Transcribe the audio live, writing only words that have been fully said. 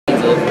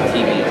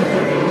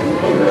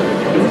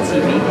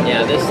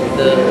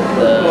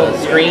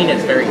screen,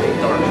 it's very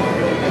dark.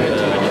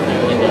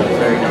 The window is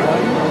very dark.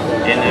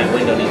 And that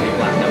window needs to be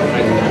blacked out.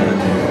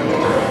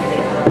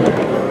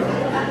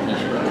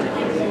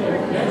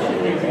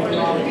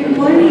 Good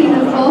morning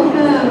and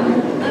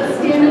welcome. Let's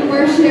stand and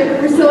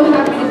worship. We're so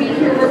happy to be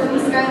here. We're from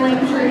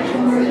Skyline Church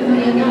and we're in the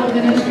young adult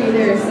ministry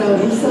there. So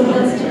we're so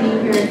blessed to be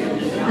here.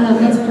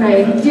 Let's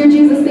pray. Dear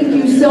Jesus, thank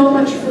you so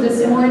much for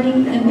this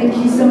morning, and thank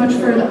you so much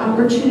for the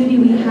opportunity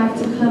we have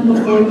to come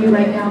before you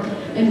right now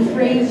and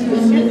praise you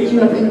and lift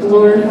you up and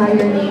glorify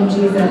your name,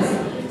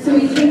 Jesus. So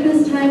we take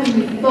this time and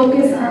we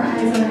focus our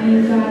eyes on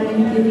you, God,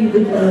 and we give you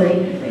the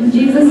glory. In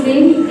Jesus'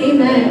 name,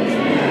 amen.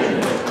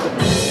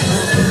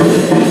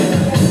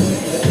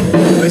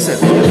 Where's the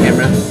video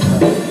camera?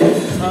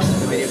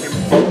 The video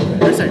camera.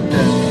 Where's that?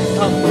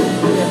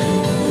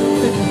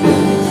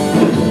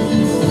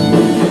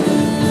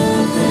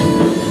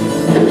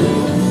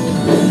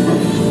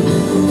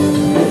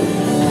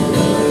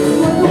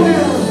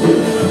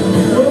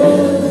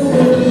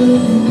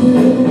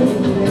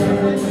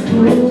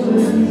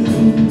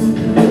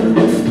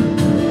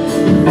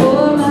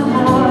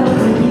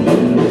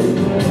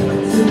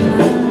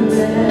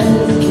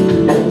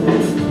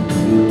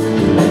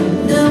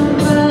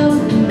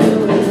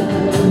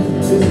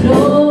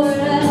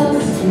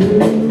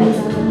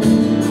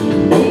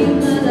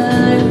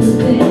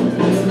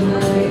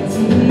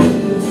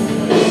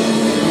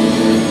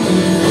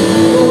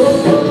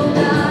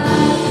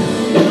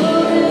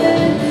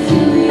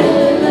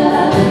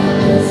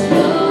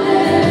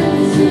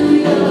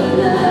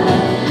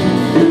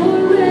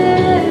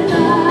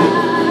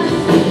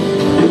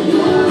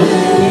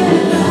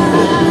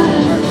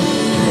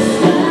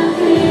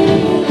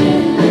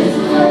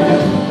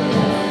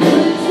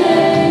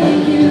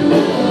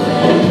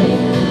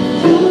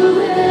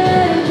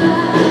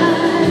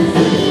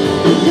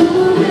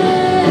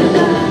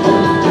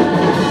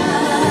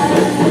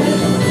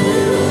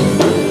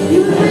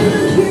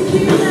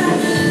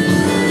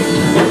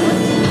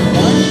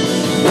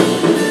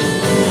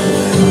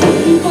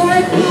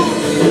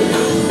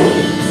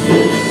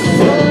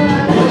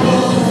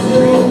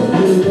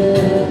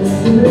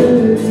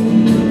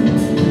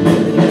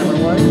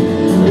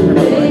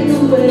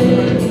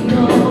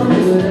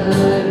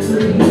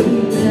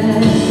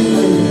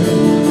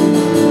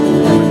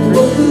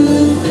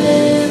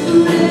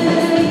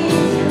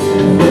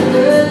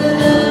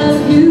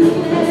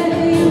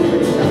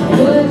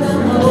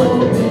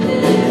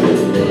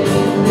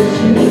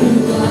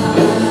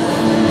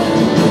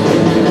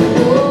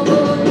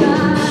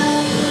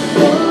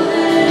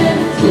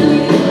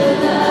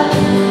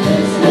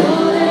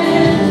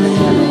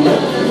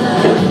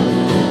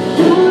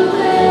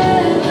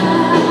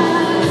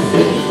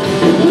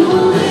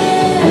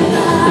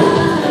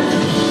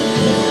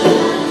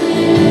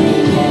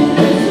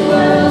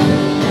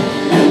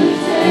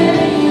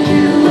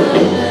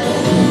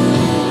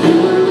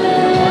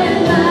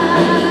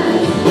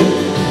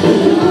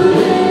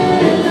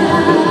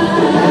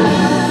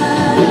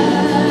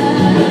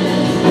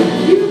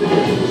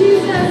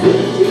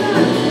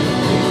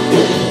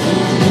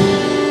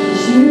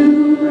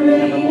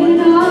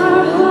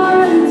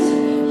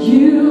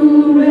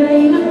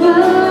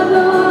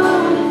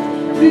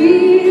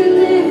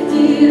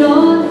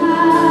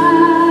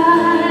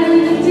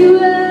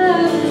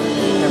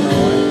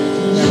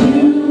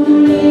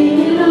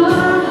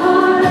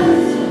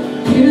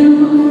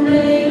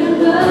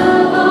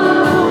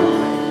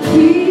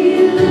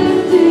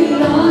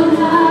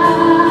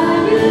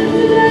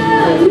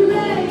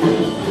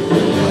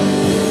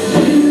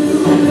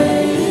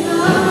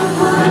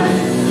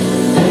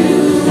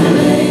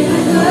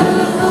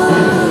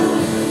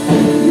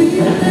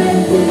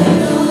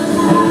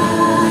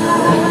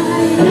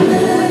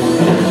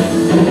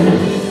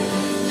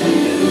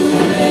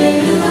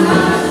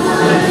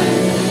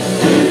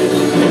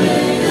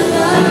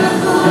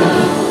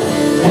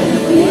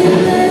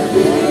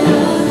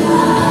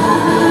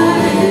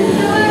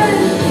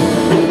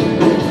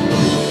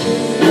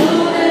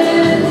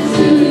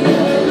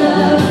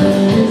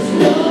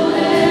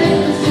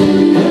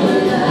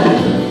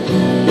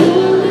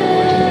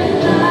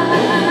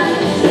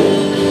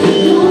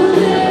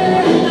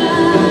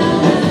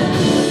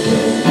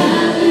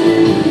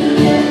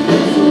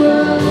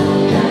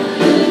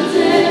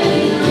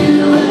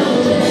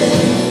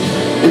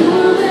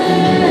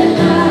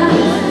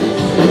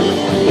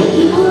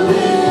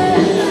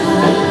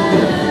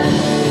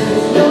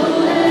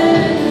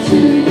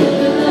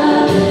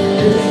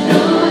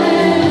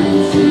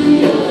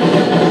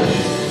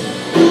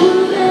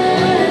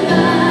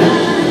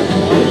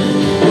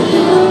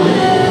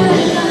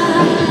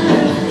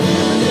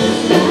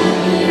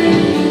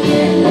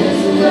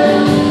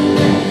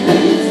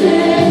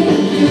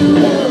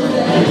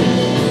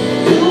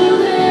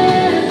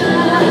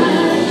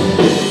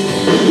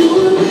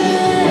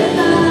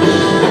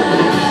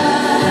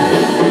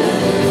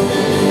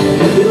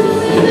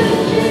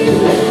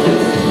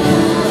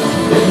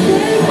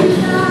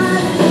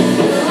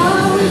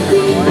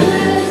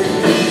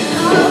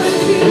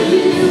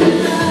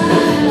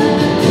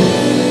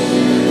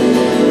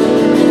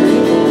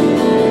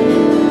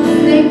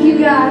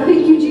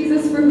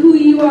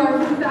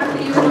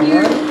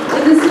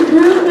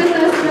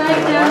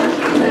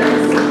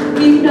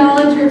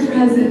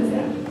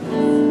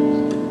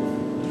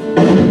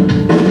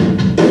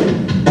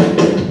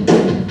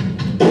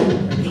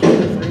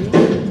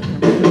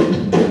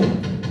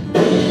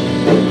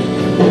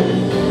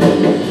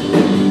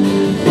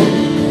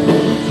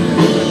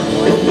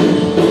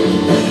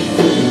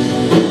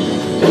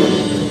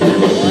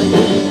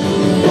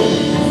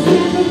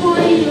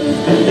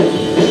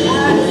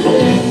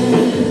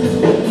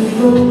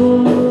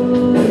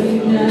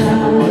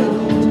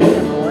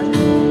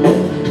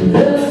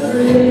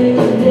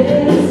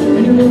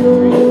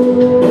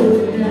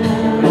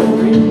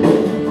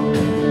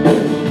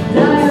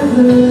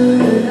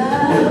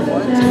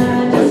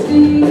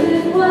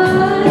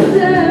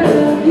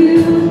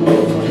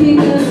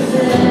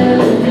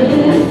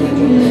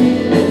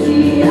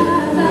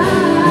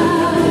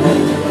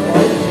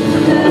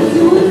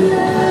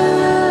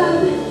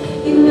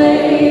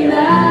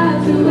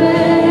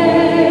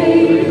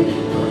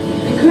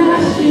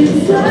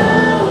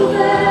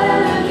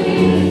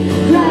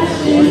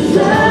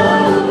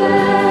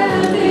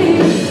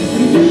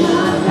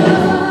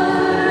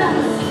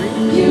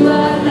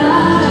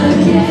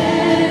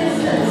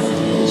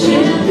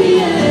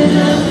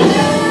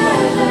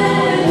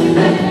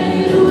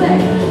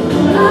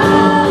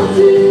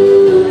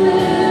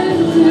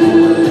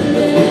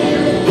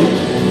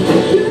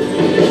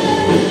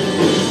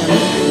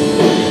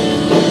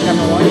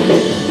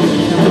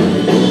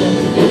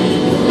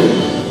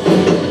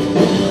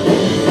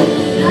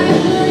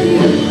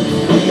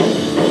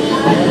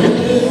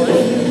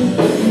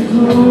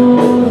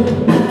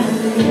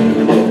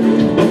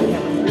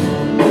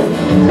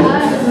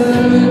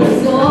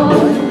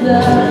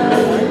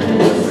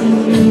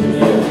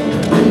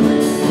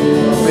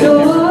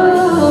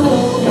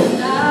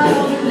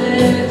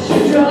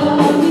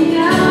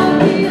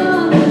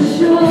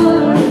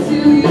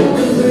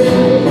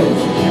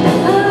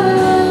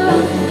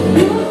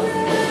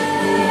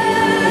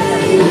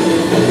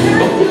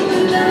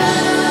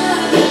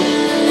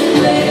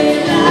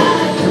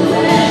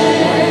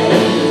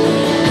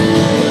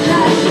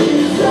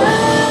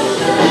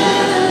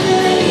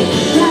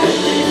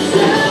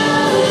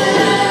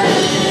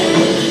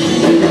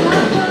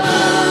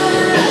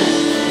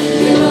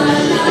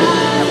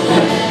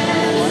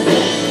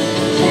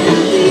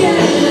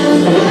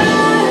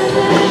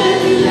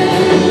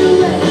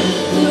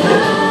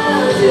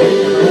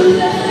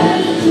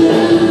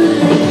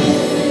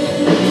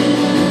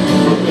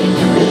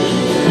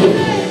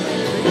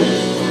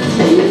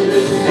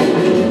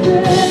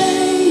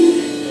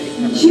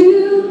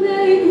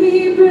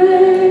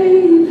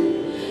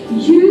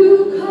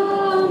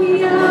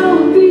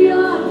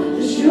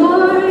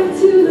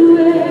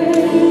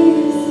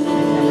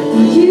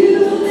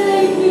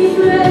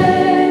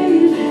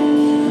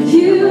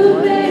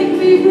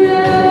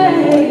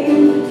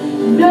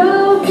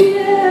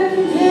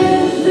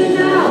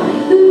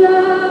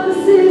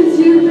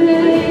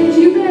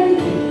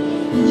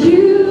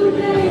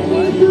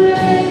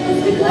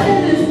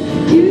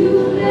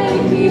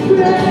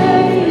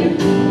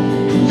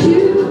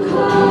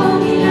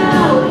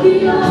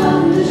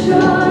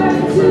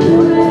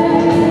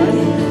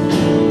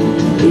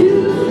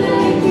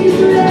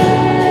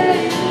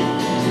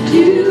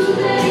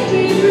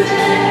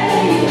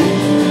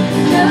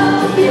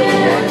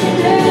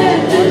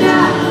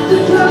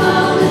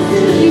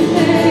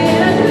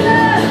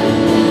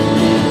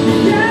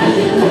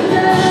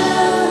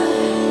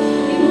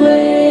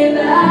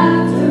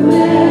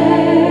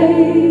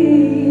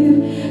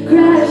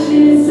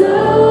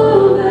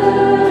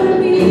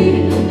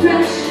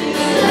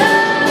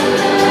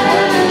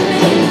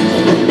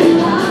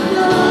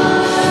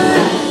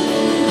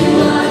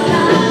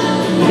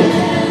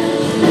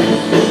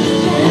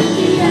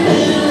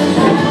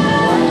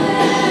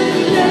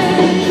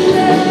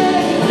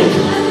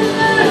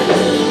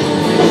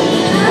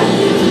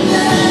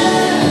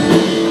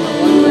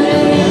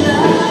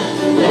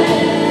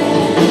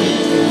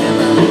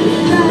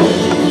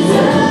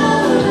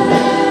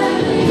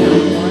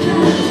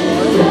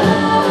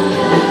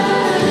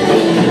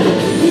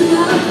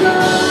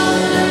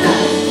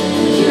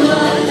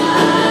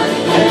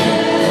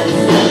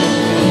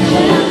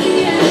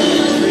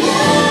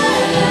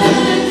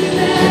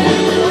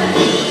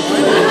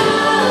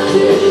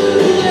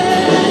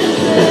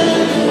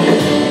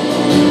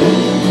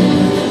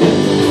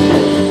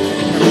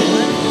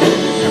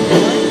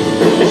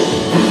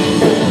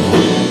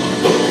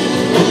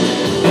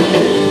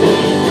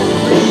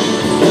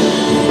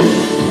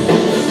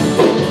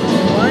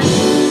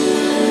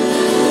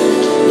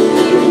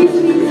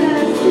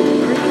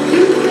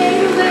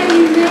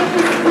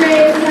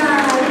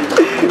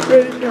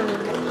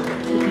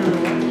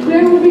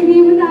 Where would we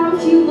be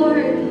without you,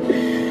 Lord?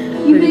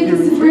 You make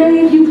us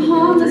brave. You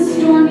calm the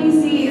stormy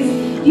seas.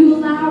 You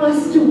allow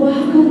us to walk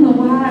on the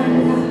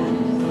water,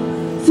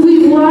 God. So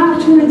we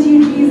walk towards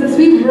you, Jesus.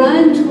 We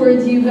run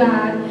towards you,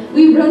 God.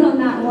 We run on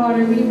that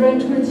water. We run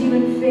towards you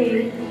in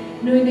faith,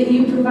 knowing that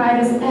you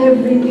provide us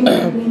everything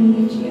that we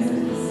need, Jesus.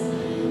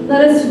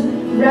 Let us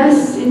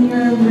rest in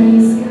your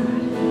embrace, God.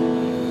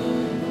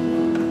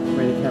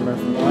 Ready, camera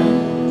for one.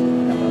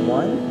 Camera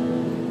one.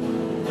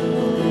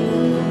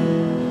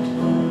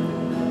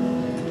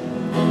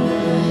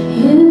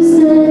 You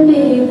said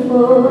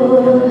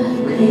before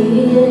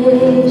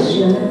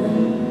creation,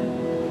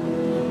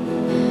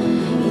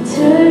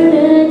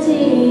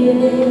 eternity in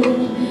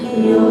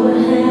your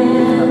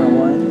hand. Camera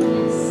one.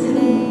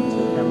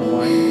 Camera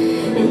one.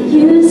 And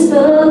you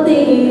spoke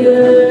the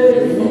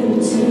earth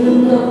into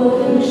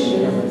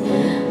motion,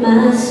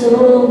 my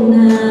soul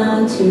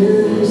now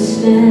to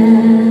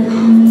stand.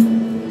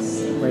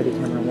 Ready,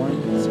 camera one.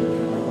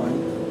 Camera one.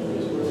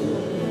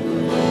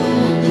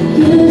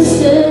 You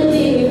stood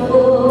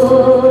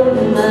before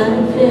my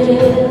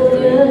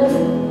failure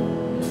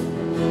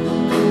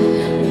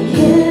and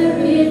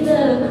carried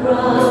the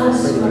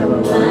cross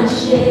from my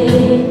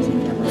shame.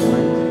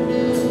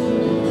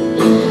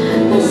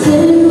 My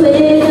sin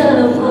weighed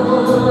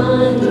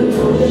upon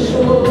your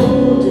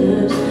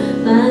shoulders,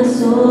 my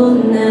soul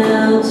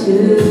now to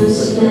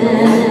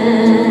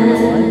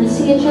stand.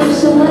 Sing it, church,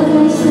 so what can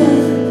I say?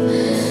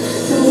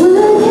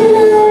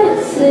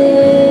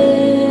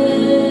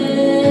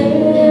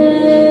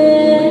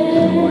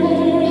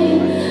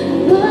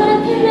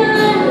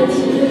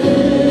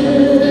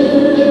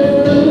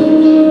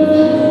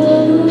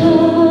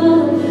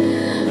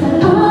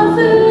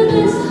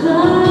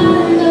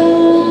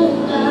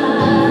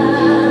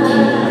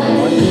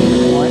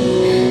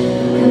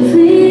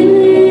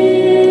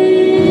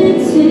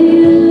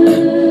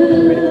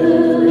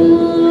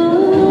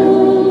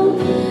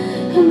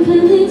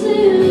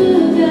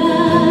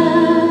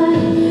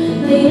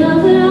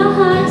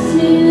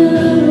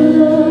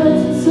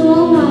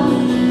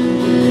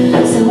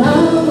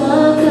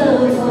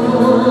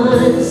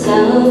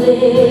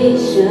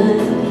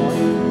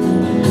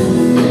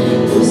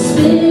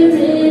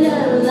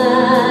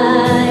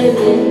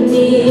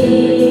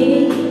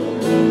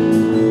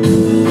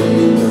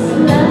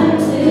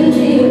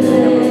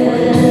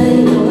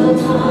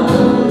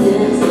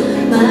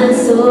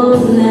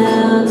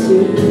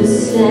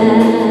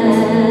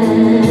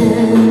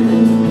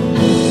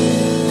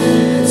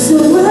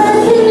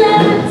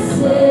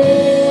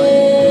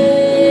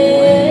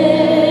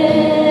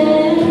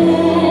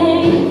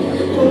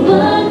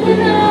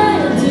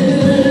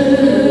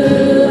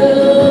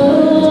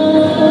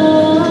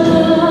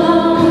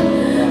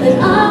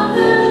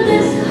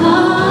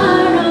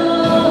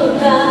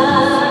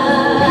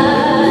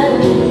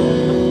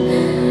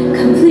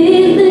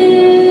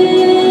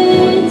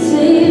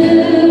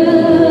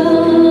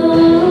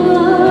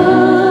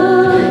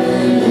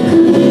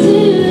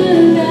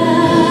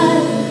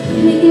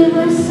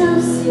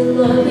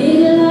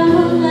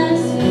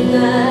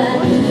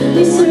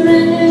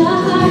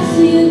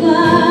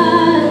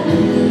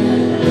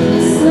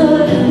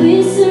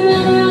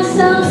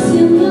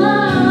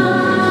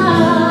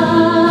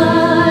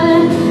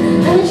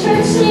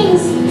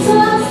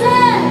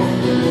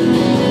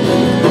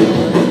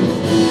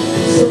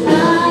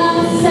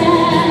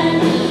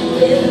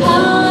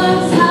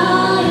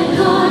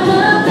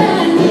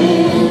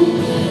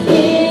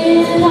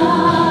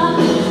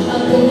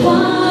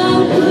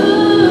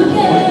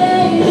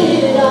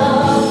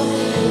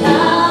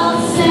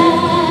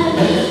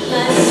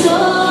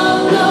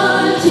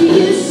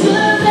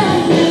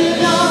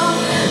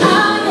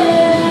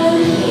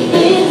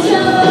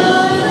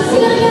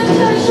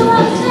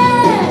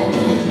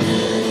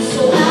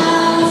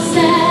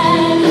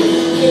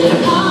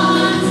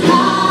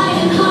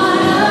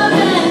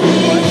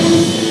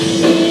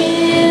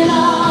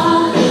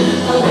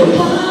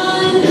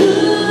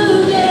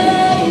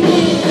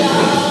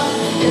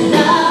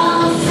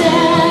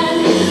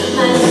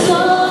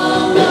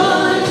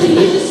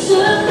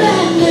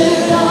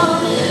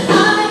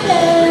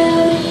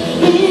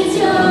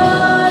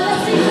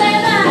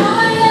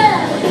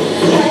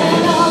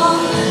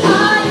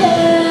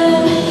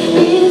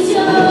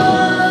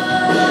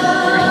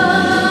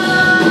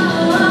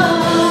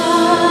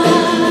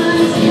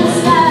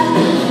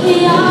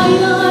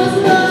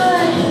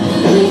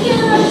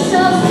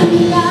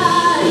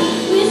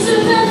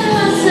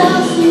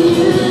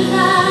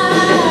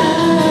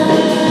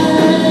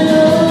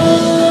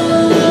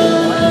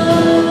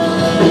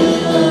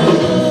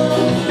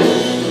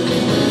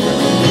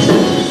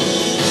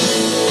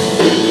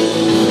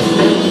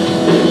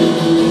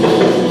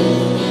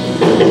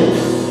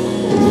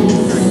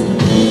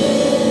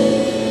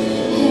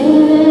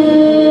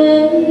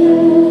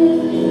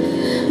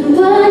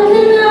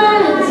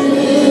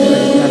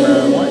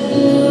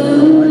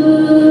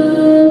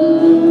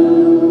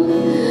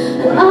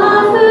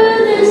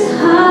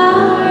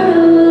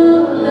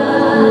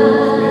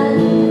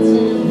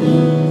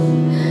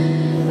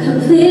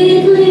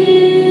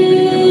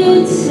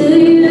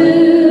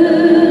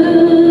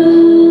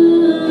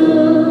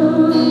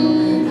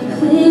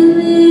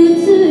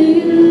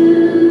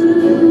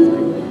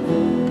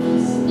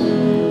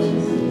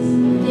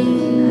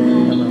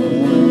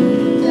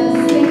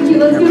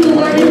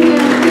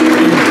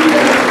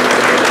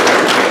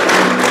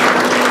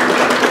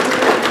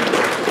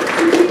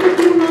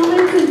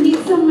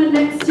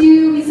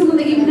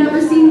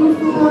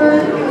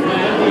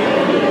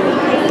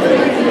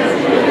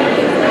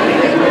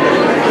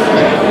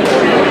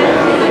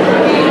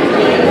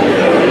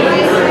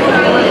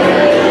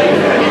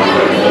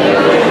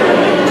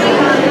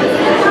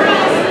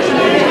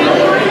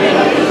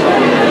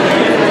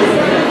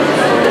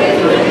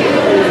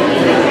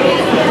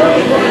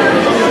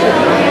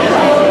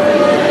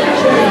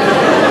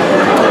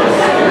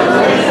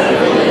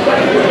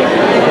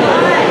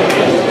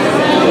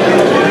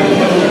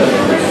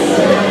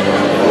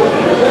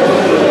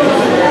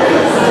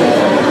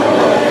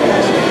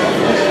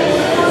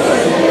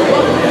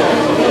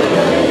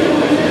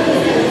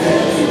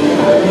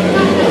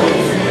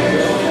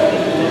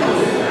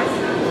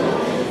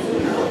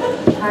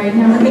 right,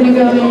 now we're going to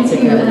go into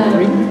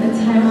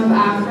a time of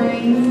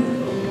offerings.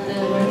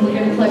 We're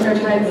going to collect our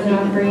tithes and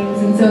offerings.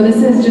 And so this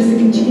is just a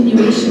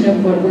continuation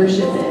of what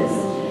worship is.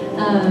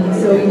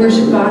 So we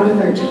worship God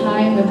with our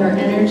time, with our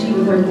energy,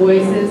 with our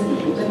voices.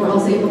 And we're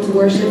also able to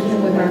worship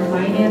Him with our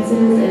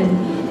finances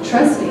and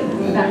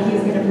trusting that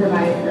He's going to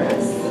provide for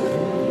us.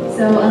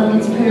 So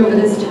let's pray over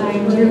this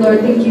time. Dear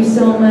Lord, thank you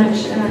so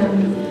much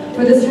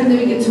for this time that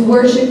we get to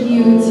worship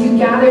you, to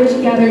gather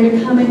together,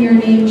 to come in your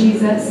name,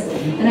 Jesus.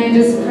 And I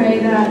just pray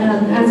that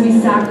as we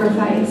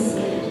sacrifice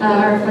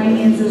our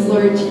finances,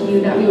 Lord, to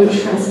you, that we would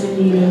trust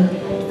in you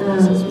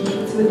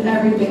with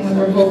everything, with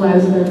our whole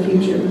lives, with our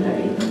future, with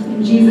everything.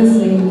 In Jesus'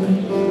 name,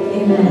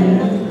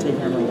 amen.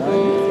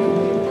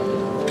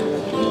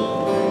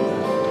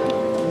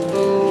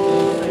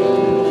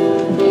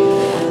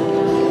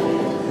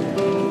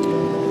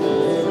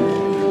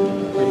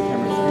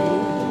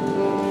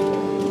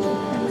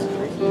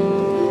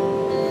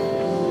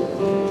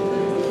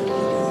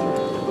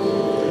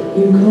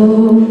 You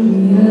called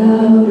me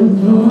out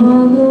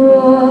upon the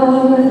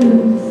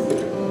waters,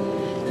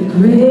 the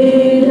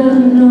great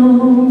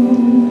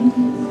unknown,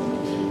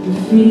 the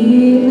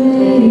feet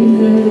made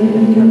there.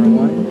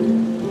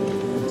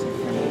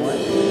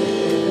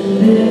 And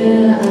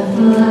there I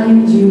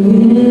find you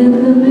in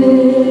the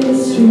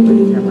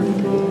mystery,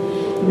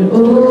 in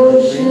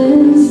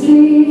oceans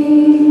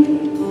deep,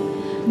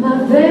 my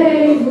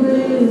faith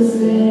will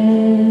stand.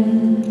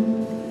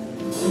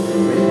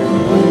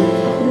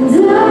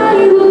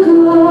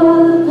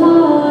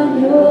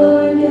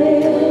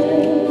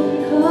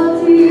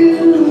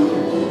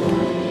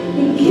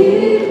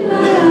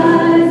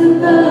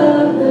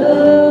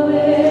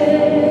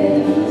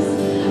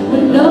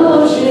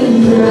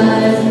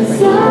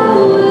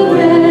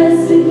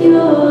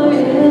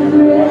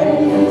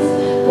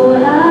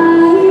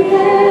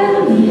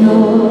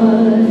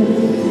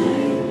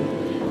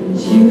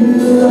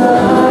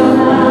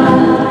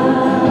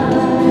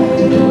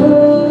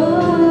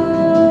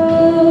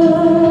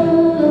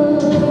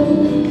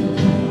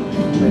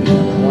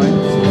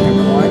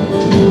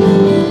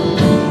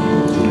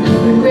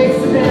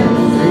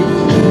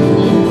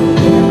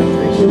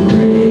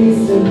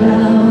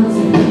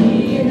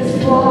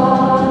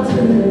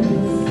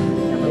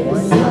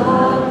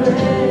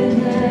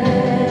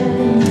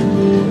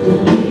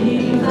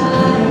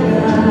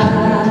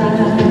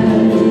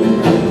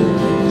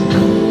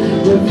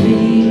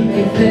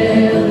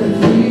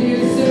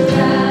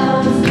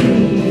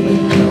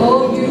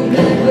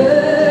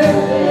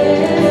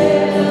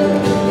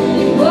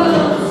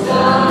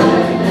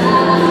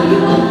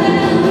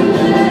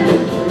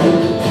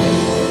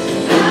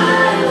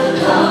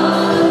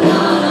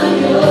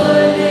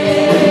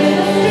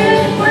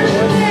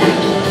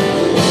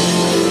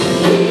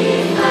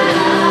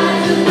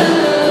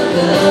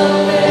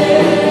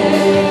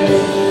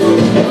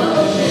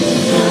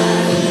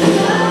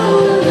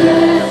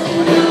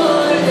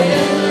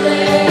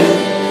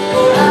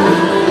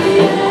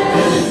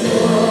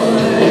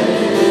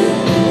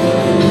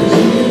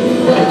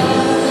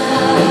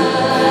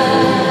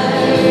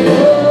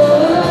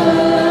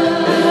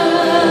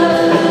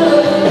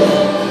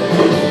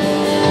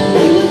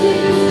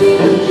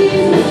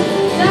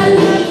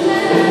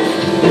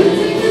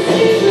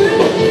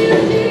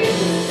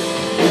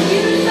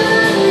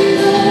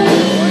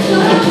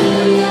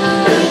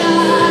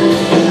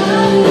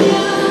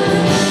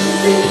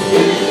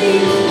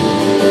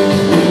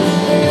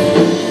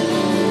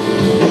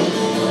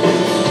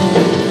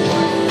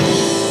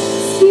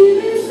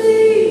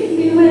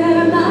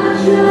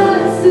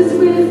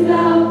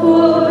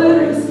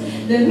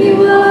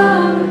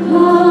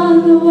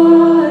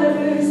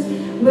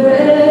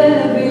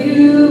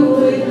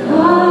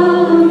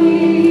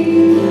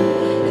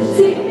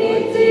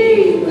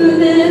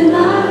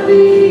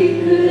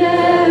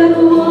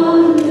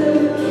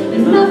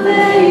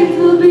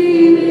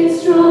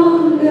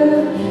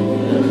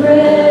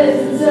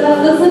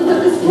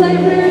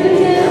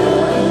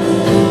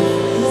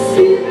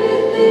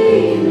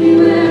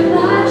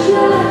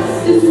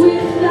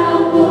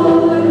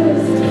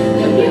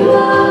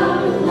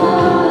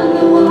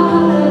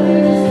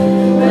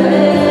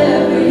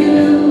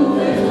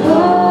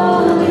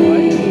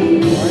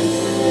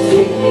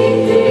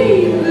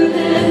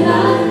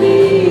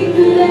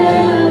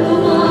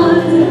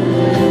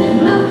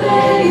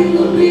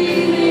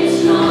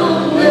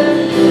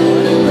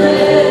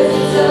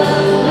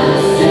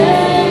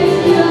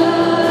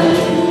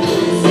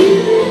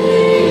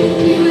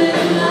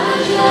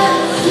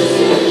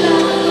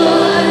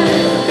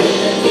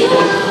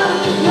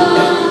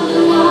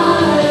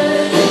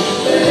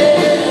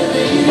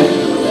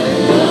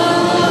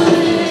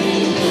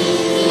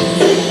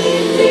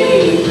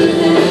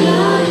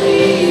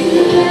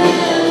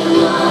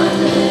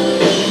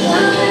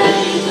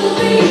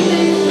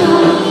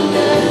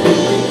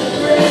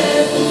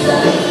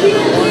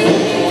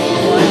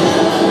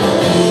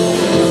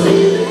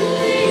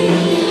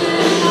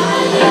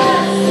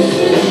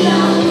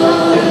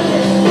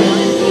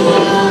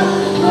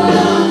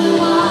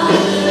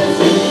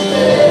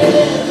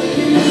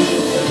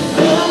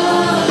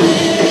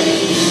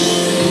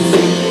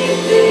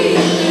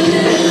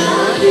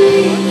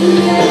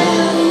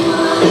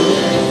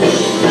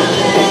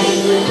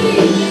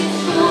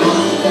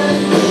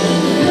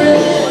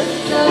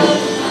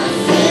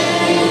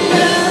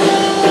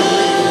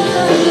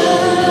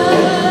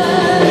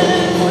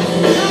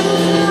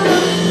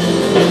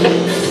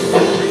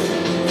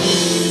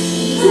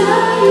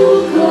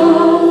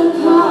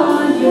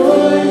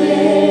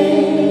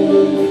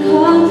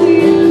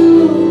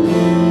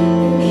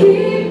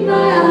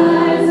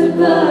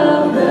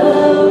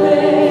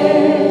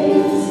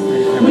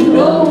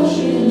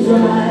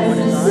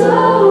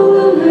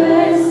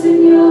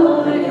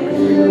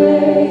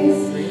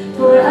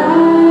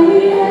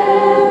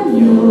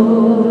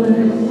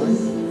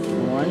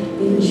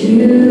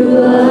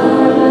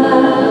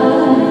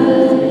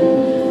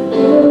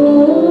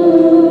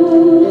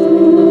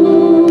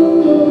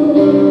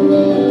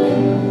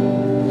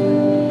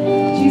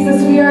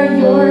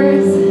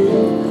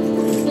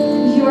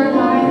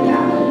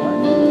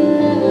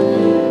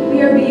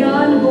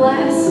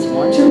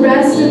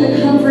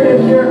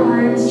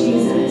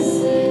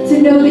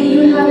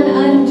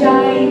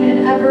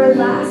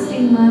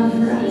 everlasting love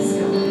for us,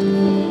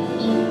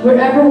 God.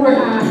 Wherever we're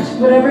at,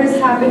 whatever is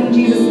happening,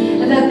 Jesus,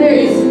 and that there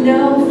is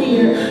no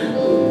fear.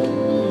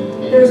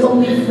 There's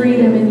only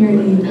freedom in your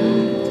name,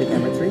 God. Take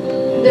number 3.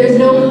 There's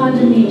no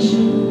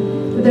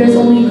condemnation, but there's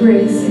only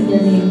grace in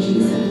your name,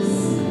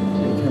 Jesus.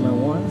 Take number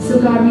 1. So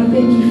God, we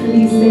thank you for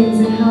these things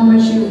and how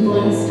much you've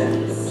blessed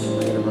us.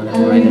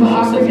 And we have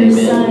offered your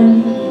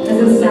Son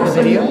as a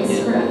sacrifice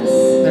for us.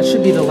 That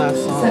should be the last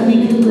So song. that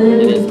we can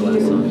live It is with the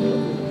last you. song.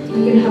 We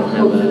can have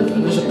hope for the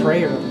There's a future.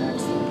 prayer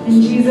next.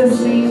 In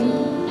Jesus' name,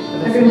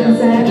 everyone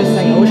said, You just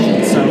sang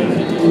Ocean, so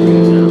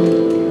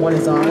one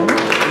is on.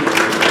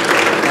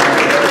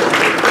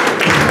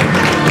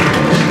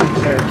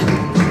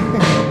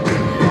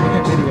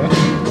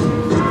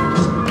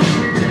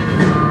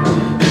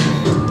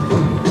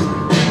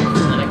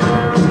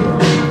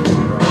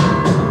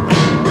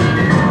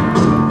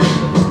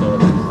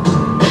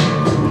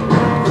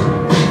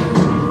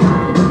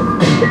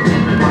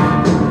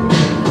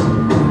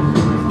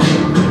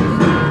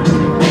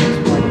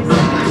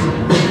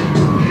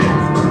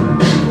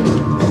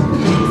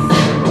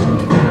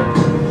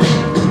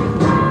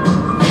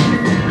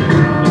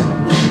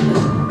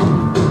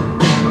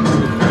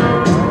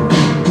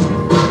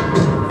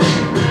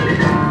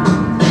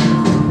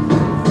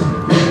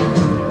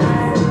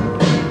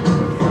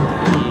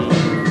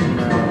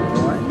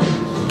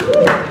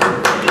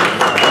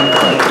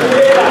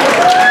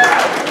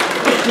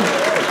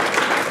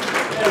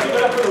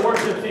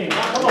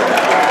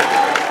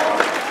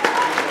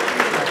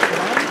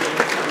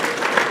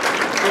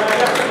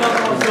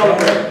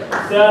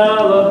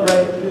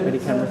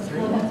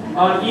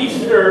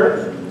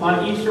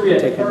 On Easter, we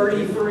had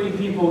 33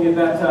 people get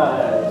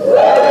baptized.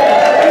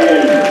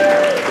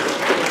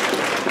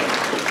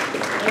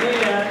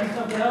 And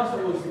something else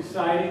that was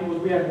exciting was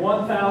we had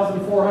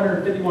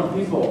 1,451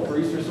 people for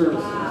Easter services.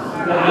 Is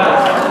that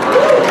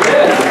nuts?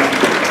 Yes.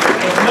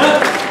 That's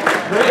nuts.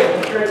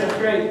 Great. That's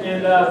great.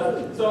 And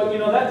so,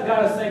 that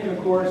got us thinking, of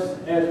course,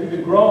 as we've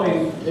been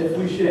growing, if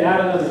we should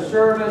add another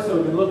service. So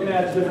we've been looking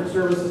at different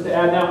services to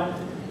add now.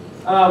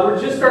 We're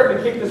just starting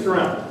to kick this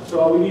around,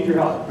 so we need your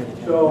help.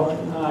 So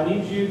I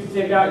need you to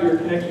take out your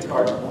connection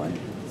card.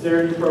 It's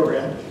there in your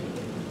program.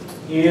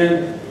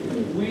 And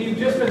we've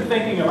just been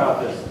thinking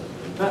about this.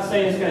 Not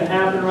saying it's going to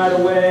happen right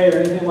away or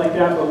anything like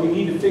that, but we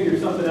need to figure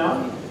something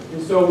out.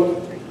 And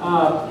so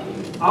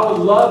I would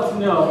love to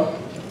know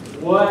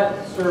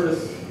what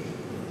service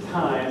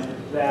time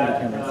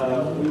that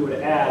we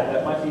would add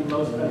that might be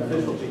most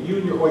beneficial to you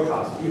and your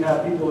oikos. If you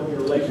have people in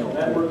your relational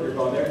network, you're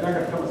going, they're not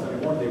going to come on Sunday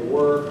morning, they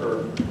work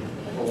or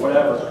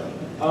whatever.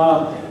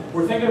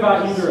 We're thinking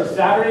about either a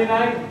Saturday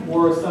night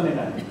or a Sunday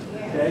night.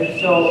 Okay,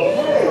 so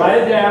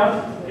write it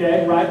down.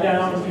 Okay, write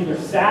down either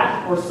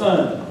Sat or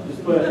Sun.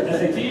 Just put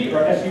SAT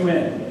or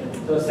SUN.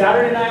 So a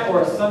Saturday night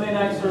or a Sunday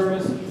night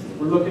service,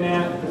 we're looking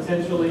at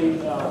potentially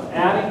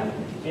adding.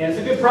 And it's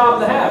a good problem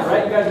to have,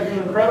 right? You guys are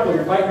doing incredible.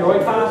 You're inviting your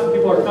oikos, and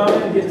people are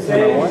coming and getting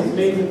saved. It's an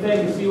amazing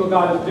thing to see what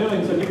God is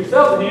doing. So give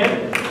yourself a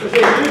hand. So say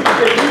you.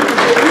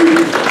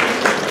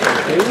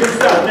 Good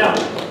stuff. Now,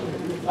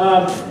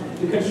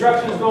 the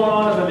construction is going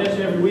on, as I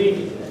mentioned, every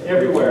week,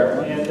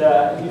 everywhere. And,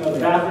 the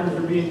bathrooms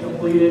are being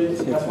completed.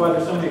 That's why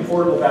there's so many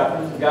portable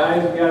bathrooms.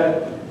 Guys, we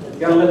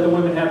gotta let the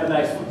women have the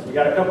nice ones. We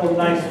got a couple of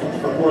nice ones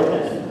for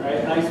portables,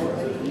 right? Nice ones.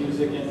 There's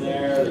music in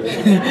there. There's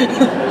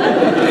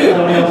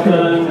toenails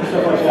done and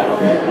stuff like that,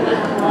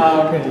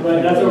 okay?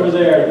 But that's over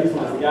there. These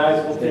ones. The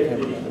guys will take the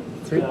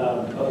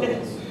other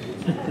ones.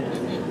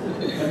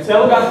 Until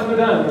the bathrooms are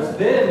done, which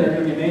then they're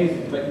going to be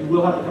amazing, but you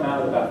will have to come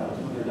out of the bathrooms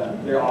when they're done.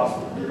 They're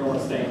awesome. You're going to want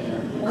to stay in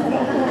there.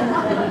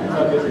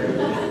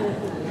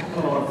 I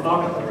don't know what I'm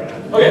talking about right now.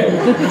 Okay,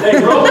 hey,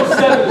 Romans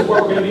 7 is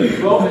where we're going to be.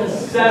 Romans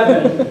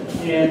 7,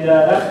 and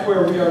that's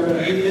where we are going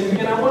to be.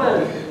 And I want to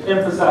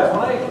emphasize,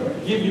 when I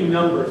give you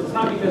numbers, it's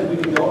not because we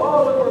can go,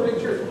 oh, look, we're a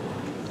big church.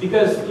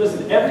 Because,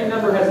 listen, every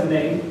number has a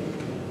name,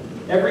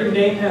 every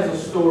name has a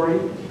story,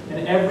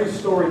 and every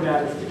story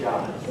matters to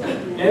God.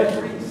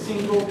 Every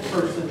single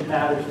person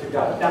matters to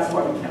God. That's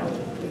why we count,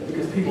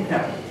 because people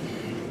count.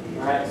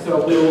 All right,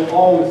 so we will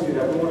always do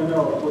that. We want to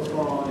know what's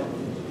going on and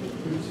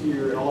who's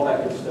here and all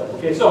that good stuff.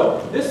 Okay,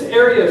 so this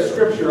area of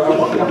Scripture, I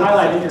want you to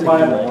highlight in your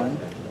Bible,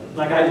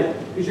 like I did,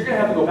 because you're going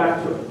to have to go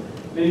back to it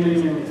many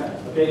times.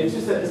 Okay, it's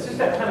just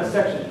that kind of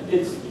section.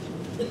 It's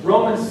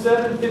Romans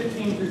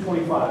 7:15 through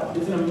 25.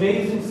 It's an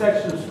amazing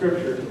section of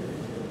Scripture.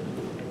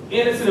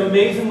 And it's an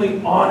amazingly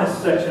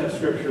honest section of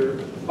Scripture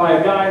by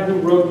a guy who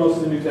wrote most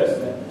of the New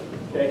Testament.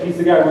 Okay, he's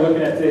the guy we're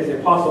looking at today. It's the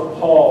Apostle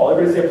Paul.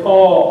 Everybody say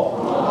Paul.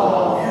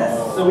 Paul. Yes.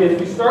 So as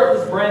we start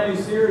this brand new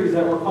series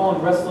that we're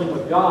calling Wrestling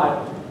with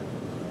God,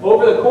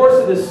 over the course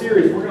of this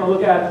series, we're going to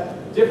look at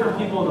different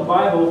people in the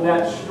Bible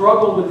that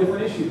struggled with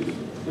different issues.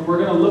 And we're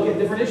going to look at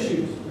different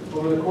issues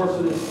over the course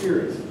of this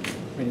series.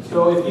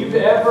 So if you've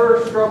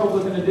ever struggled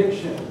with an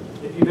addiction,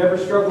 if you've ever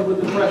struggled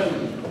with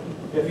depression,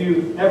 if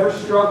you've ever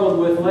struggled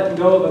with letting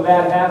go of a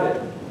bad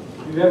habit,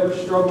 if you've ever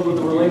struggled with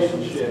a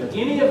relationship,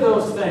 any of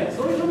those things,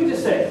 let me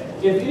just say,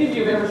 if any of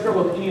you have ever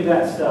struggled with any of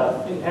that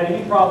stuff, had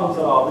any problems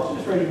at all, would you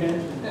just raise your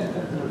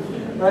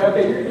hand? Right,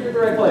 okay, you're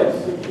the right place.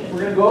 We're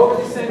going to go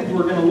over these things.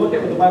 We're going to look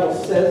at what the Bible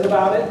says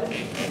about it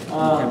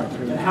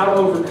and how to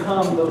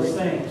overcome those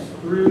things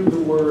through the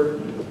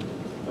Word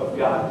of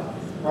God.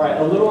 All right,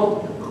 a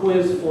little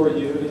quiz for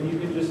you, and you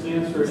can just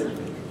answer it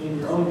in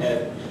your own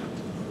head.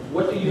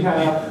 What do you have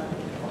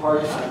a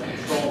hard time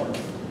controlling?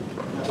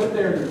 Now put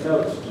there in your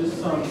notes just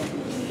some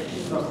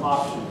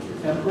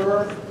options.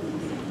 Temper.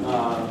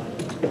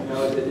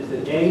 Is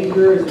it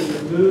anger? Is it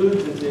your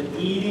moods? Is it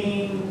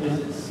eating? Is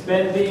it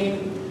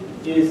spending?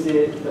 Is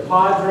it the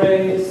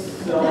Padres?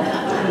 Is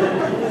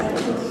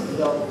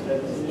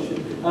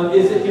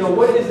it,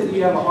 what is it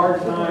you have a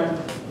hard time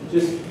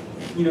just,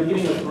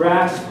 getting a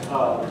grasp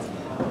of?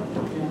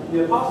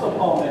 The Apostle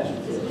Paul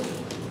mentions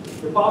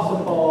it. The Apostle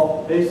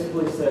Paul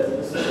basically says,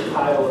 and this is the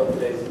title of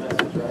today's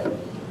message, right?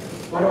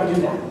 Why do I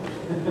do that?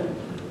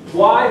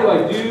 Why do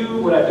I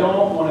do what I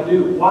don't want to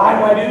do? Why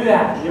do I do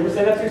that? You ever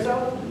say that to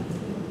yourself?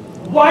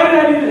 Why did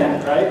I do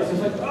that? Right? It's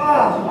just like,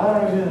 why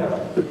don't I do that?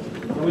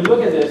 And we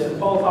look at this, and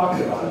Paul talks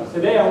about it.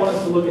 Today I want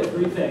us to look at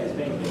three things.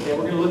 Okay,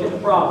 we're going to look at the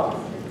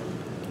problem.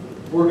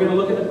 We're going to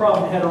look at the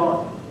problem head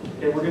on.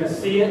 Okay, we're going to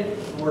see it,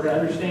 and we're going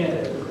to understand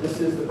it.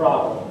 This is the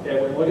problem. Okay,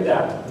 we're going to look at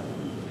that.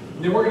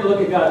 And then we're going to look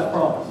at God's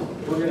promise.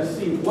 We're going to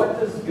see, what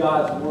does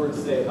God's Word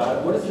say about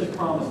it? What is His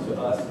promise to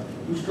us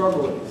who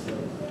struggle with these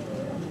things?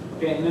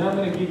 Okay, and then I'm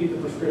going to give you the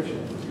prescription.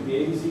 It's going to be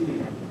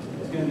ABCD.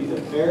 It's going to be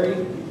the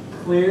very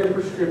clear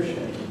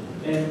prescription.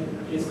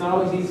 And it's not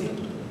always easy.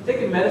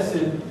 Taking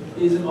medicine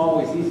isn't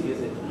always easy,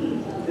 is it?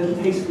 It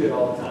doesn't taste good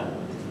all the time.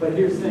 But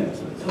here's the thing.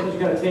 Sometimes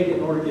you've got to take it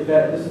in order to get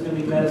better. This is going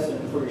to be medicine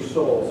for your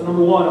soul. So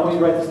number one, I want you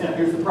to write this down.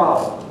 Here's the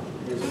problem.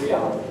 Here's the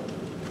reality.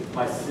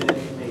 My sin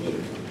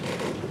nature.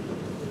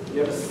 You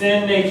have a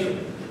sin nature.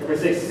 Everybody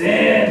say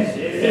sin.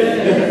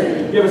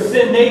 Sin. You have a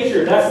sin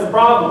nature. That's the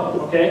problem.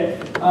 Okay?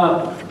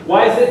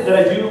 Why is it that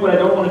I do what I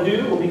don't want to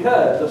do? Well,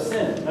 because of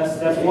sin.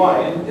 That's why.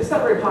 And it's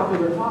not very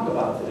popular to talk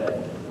about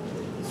today.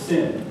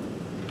 Sin.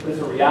 But it's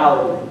a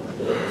reality.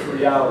 It's a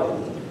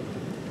reality.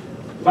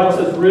 The Bible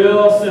says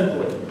real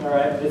simply, all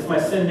right, it's my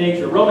sin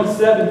nature. Romans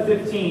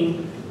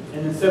 7:15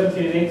 and then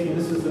 17 and 18,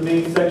 this is the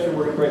main section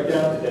we're going to break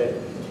down today.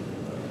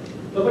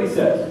 Look what he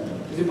says.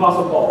 It's the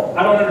Apostle Paul.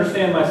 I don't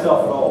understand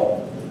myself at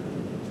all.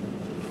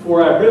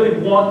 For I really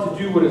want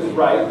to do what is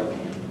right.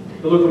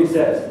 But look what he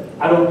says.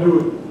 I don't do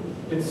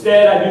it.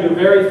 Instead, I do the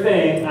very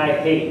thing I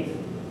hate.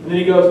 And then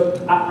he goes,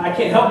 I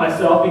can't help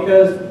myself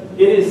because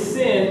it is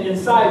sin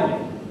inside me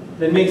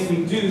that makes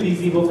me do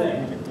these evil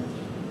things.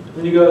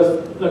 Then he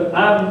goes, look,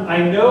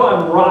 I know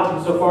I'm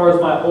rotten so far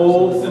as my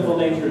old sinful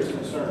nature is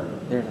concerned.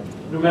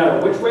 No matter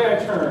which way I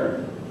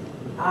turn,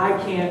 I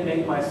can't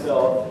make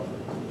myself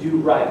do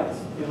right.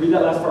 You read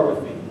that last part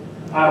with me.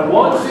 I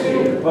want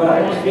to, but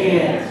I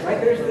can't. Right?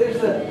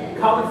 There's a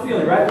common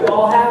feeling, right? We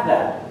all have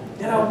that.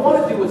 And I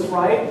want to do what's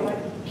right, but I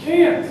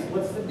can't.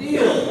 What's the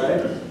deal,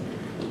 right?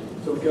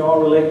 So we can all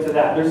relate to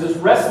that. There's this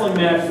wrestling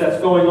match that's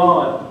going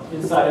on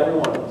inside every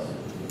one of us.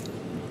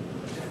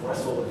 We just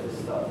wrestle with this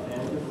stuff, man.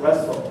 We just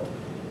wrestle.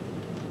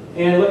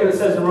 And look at what it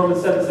says in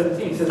Romans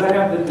 7:17. It says, I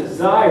have the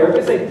desire.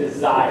 Everybody say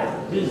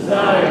desire.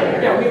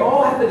 Desire. Yeah, we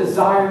all have the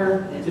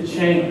desire to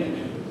change.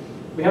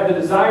 We have the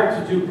desire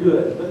to do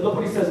good. But look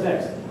what he says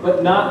next.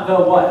 But not the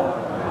what?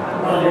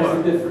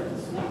 There's the difference.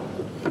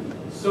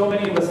 So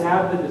many of us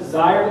have the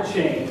desire to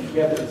change. We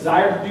have the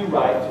desire to do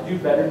right, to do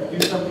better, to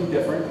do something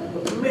different.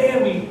 But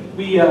man,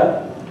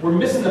 we're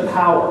missing the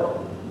power.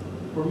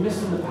 We're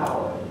missing the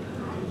power.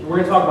 And we're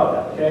going to talk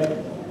about that,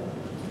 okay?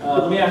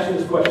 Let me ask you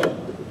this question.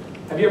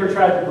 Have you ever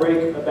tried to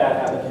break a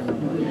bad habit?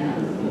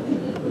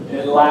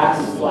 It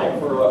lasts like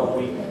for a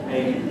week,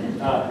 maybe,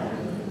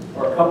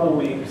 or a couple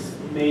weeks,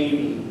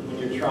 maybe, when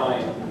you're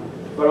trying.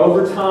 But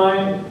over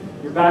time,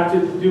 you're back to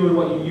doing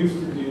what you used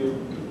to do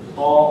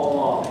all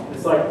along.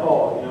 It's like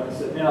Paul, he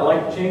said, man, I'd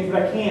like to change,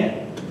 but I can't.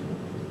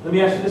 Let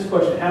me ask you this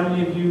question. How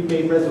many of you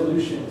made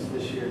resolutions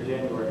this year,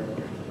 January?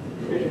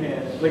 Raise your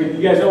hand. Look,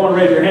 you guys don't want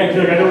to raise your hand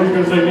because I know what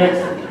you're going to say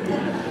next.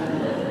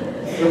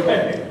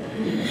 Okay.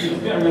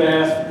 I'm going to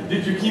ask,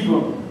 did you keep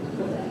them?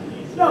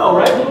 No,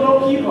 right? People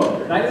don't keep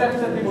them.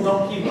 99% of people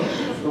don't keep them.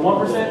 The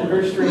 1% are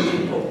very strange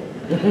people.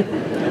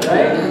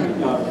 Right?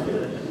 No, I'm just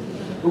kidding.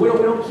 But we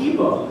don't keep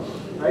them.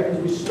 Right?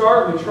 Because we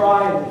start, we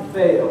try, and we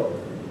fail.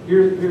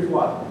 Here's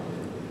why.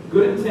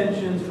 Good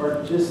intentions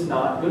are just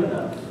not good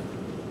enough.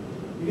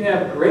 You can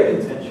have great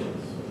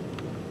intentions.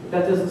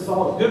 That doesn't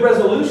solve it. Good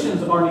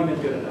resolutions aren't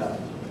even good enough.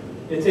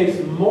 It takes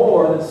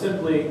more than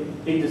simply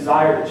a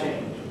desire to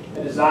change.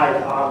 A desire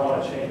to, I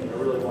want to change, I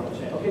really want to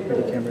change. Okay,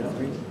 good.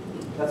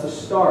 That's a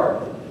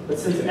start. But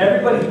since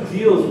everybody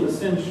deals with the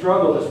sin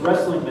struggle, this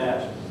wrestling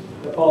match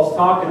that Paul's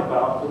talking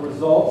about, the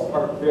results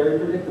are very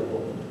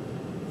predictable.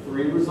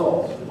 3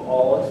 results. We've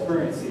all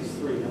experienced these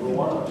 3. Number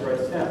 1, I want you to write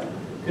this down.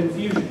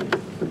 Confusion.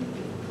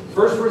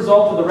 First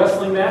result of the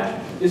wrestling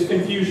match is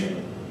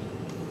confusion.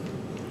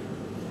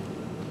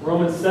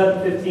 Romans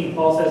 7:15,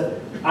 Paul says,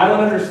 I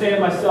don't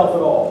understand myself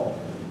at all.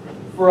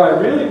 For I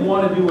really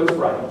want to do what's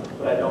right,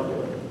 but I don't do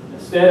it.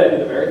 Instead, I do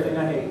the very thing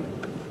I hate.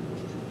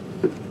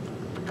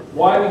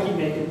 Why we keep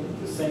making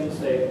the same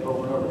mistake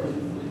over and over?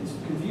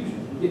 Because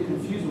confusion. We get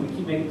confused when we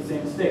keep making the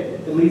same mistake.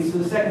 It leads to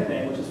the second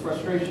thing, which is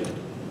frustration.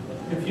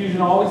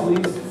 Confusion always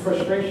leads to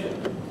frustration.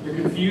 You're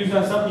confused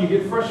on something, you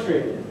get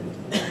frustrated.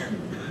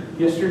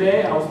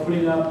 Yesterday, I was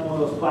putting up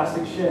one of those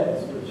plastic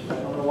sheds, which I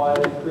don't know why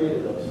they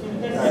created those.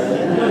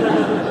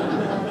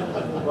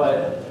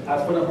 But I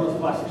was putting up one of those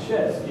plastic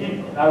sheds.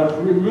 I was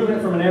moving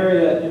it from an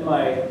area in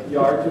my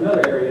yard to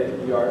another area in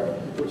the yard,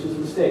 which is a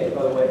mistake,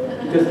 by the way,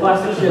 because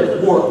plastic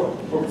sheds warp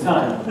over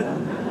time.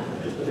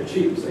 But they're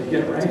cheap, so you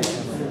get it right.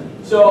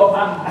 So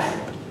I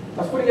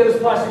was putting together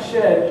this plastic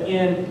shed,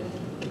 and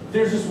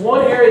there's this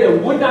one area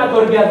that would not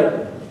go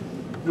together.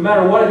 No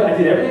matter what I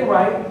did everything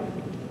right,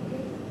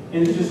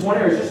 and there's just one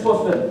area. It's just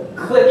supposed to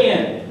click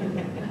in.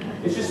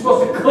 It's just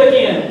supposed to click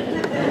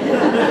in.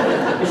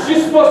 It's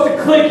just supposed to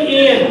click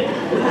in.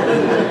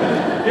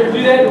 You ever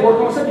do that? You're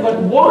working on something, you're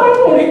like, why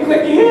won't it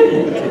click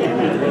in?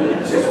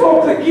 It just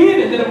won't click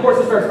in. And then, of course,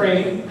 it starts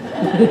raining.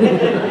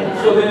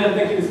 So then I'm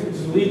thinking it's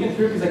just leaking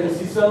through because I can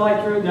see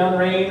sunlight through it, down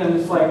rain. I'm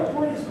just like,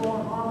 what is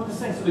going on with this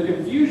thing? So the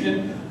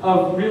confusion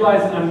of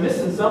realizing I'm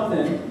missing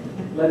something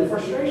led to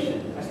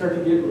frustration. I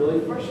started to get really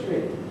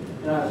frustrated.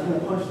 And I was going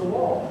to punch the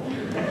wall.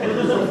 And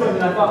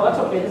I thought, well, that's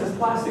okay, because it's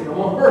plastic, it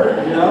won't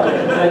hurt, you know?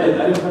 And I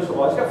didn't punch the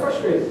wall. I just got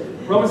frustrated.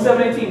 Romans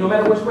 7:18, no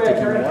matter which way I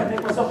turn, I can't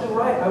make myself do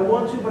right. I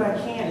want to, but I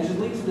can't. It just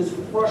leads to this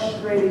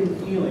frustrating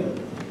feeling.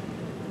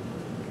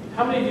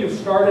 How many of you have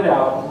started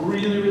out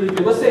really, really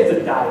good? Let's say it's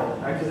a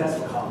diet, right? Because that's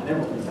what common.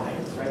 Everyone does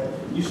diets, right?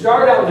 You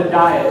started out with a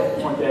diet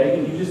one day,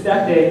 and you just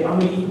that day, I'm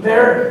going to eat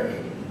better.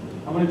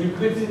 I'm going to do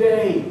good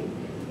today.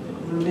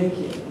 I'm going to make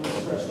it. I'm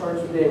going to start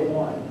with day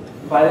one.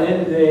 By the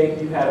end of the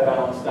day, you had a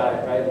balanced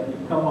diet, right? You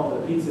come home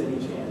with a pizza in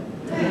each hand.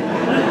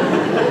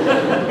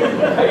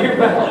 You're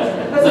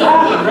balanced. That's what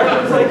happens, right?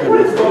 It's like,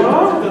 what is going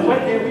on? Why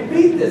can't we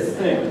beat this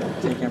thing?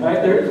 Right?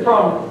 There's a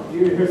problem.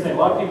 You're saying a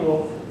lot of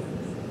people,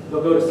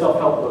 they'll go to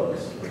self-help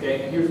books.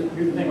 Okay? And here's the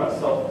thing about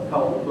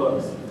self-help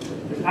books.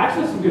 There's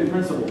actually some good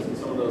principles in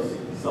some of those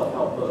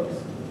self-help books.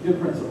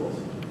 Good principles.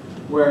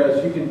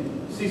 Whereas you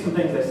can see some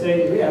things they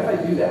say, yeah, if I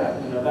do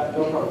that,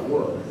 that'll probably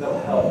work. That'll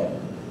help.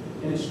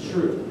 And it's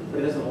true. But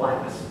it doesn't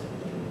last.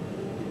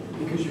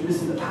 Because you're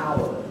missing the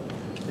power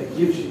that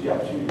gives you the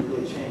opportunity to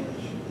really change.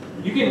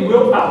 You can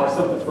willpower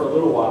something for a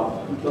little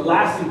while. The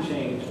lasting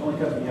change only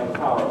comes when you have the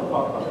power. We'll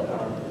talk about that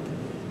power.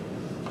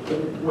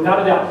 But without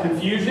a doubt,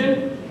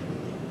 confusion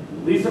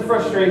leads to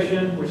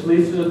frustration, which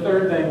leads to the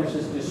third thing, which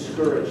is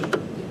discouragement.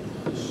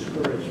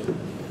 Discouragement.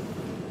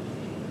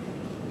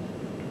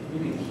 You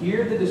can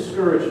hear the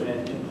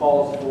discouragement in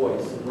Paul's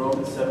voice in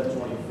Romans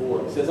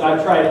 7:24. He says,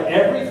 I've tried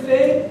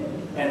everything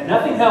and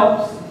nothing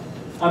helps.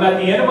 I'm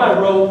at the end of my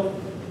rope.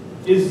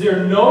 Is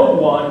there no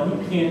one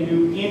who can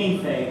do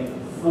anything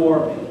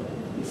for me?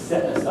 He's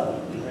setting us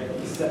up, right?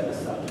 He's setting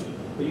us up.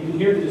 But you can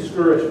hear the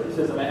discouragement. He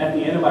says, I'm at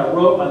the end of my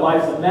rope. My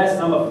life's a mess.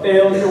 I'm a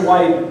failure.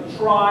 Why even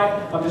try?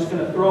 I'm just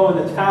going to throw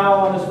in the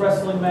towel on this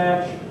wrestling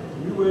match.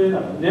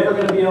 I'm never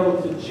going to be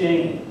able to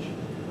change.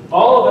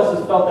 All of us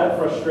has felt that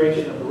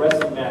frustration of the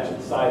wrestling match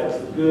inside us.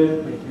 The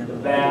good, the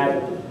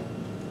bad.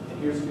 And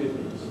here's the good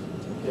news.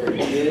 There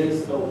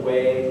is a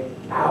way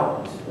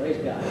out. Praise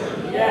God.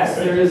 Yes,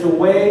 there is a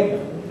way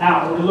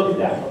out. We're going to look at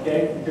that,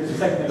 okay? Here's the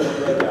second thing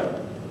we're going to look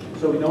at.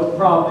 So we know what the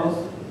problem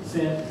is,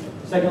 sin.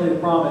 Secondly, the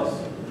promise.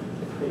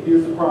 Okay,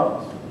 here's the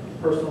promise.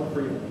 Personal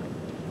freedom.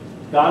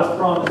 God's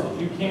promise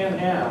that you can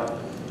have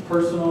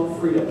personal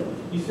freedom.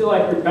 You feel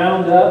like you're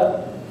bound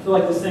up? You feel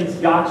like this thing's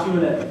got you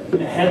in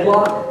a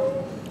headlock?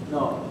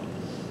 No.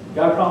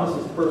 God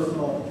promises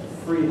personal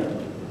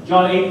freedom.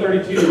 John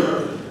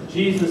 8:32,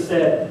 Jesus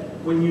said,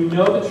 when you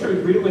know the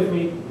truth, read it with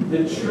me,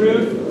 the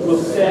truth will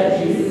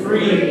set you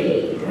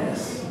free.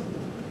 Yes.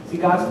 See,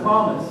 God's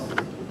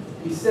promise.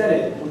 He said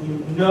it. When you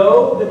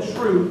know the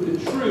truth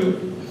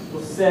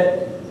will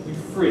set you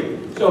free.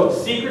 So, the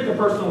secret to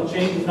personal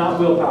change is not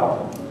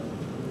willpower.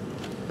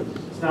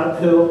 It's not a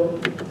pill.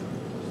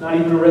 It's not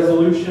even a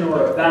resolution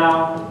or a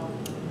vow.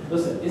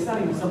 Listen, it's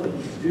not even something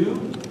you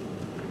do.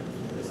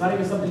 It's not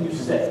even something you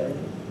say.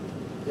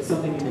 It's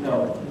something you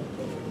know.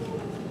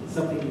 It's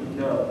something you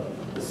know.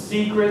 The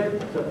secret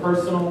to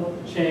personal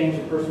change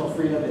and personal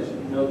freedom is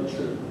you know the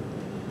truth.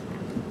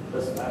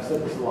 Listen, I've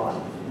said this a lot.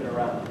 You've been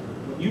around.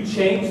 When you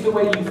change the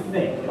way you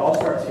think, it all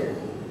starts here.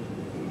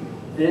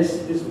 This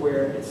is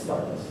where it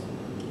starts.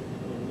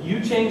 When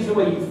you change the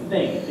way you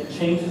think, it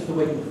changes the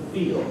way you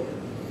feel.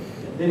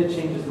 And then it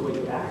changes the way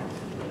you act.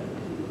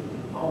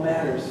 It all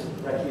matters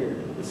right here.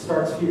 It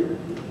starts here.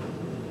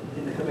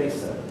 In the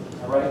cabeza.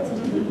 All right? It's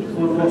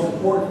one of the most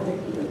important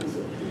things.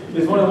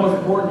 It's one of the most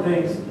important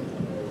things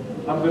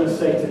I'm going to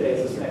say today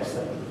is this next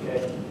thing,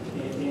 okay?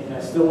 And I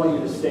still want you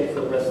to stay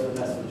for the rest of the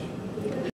message.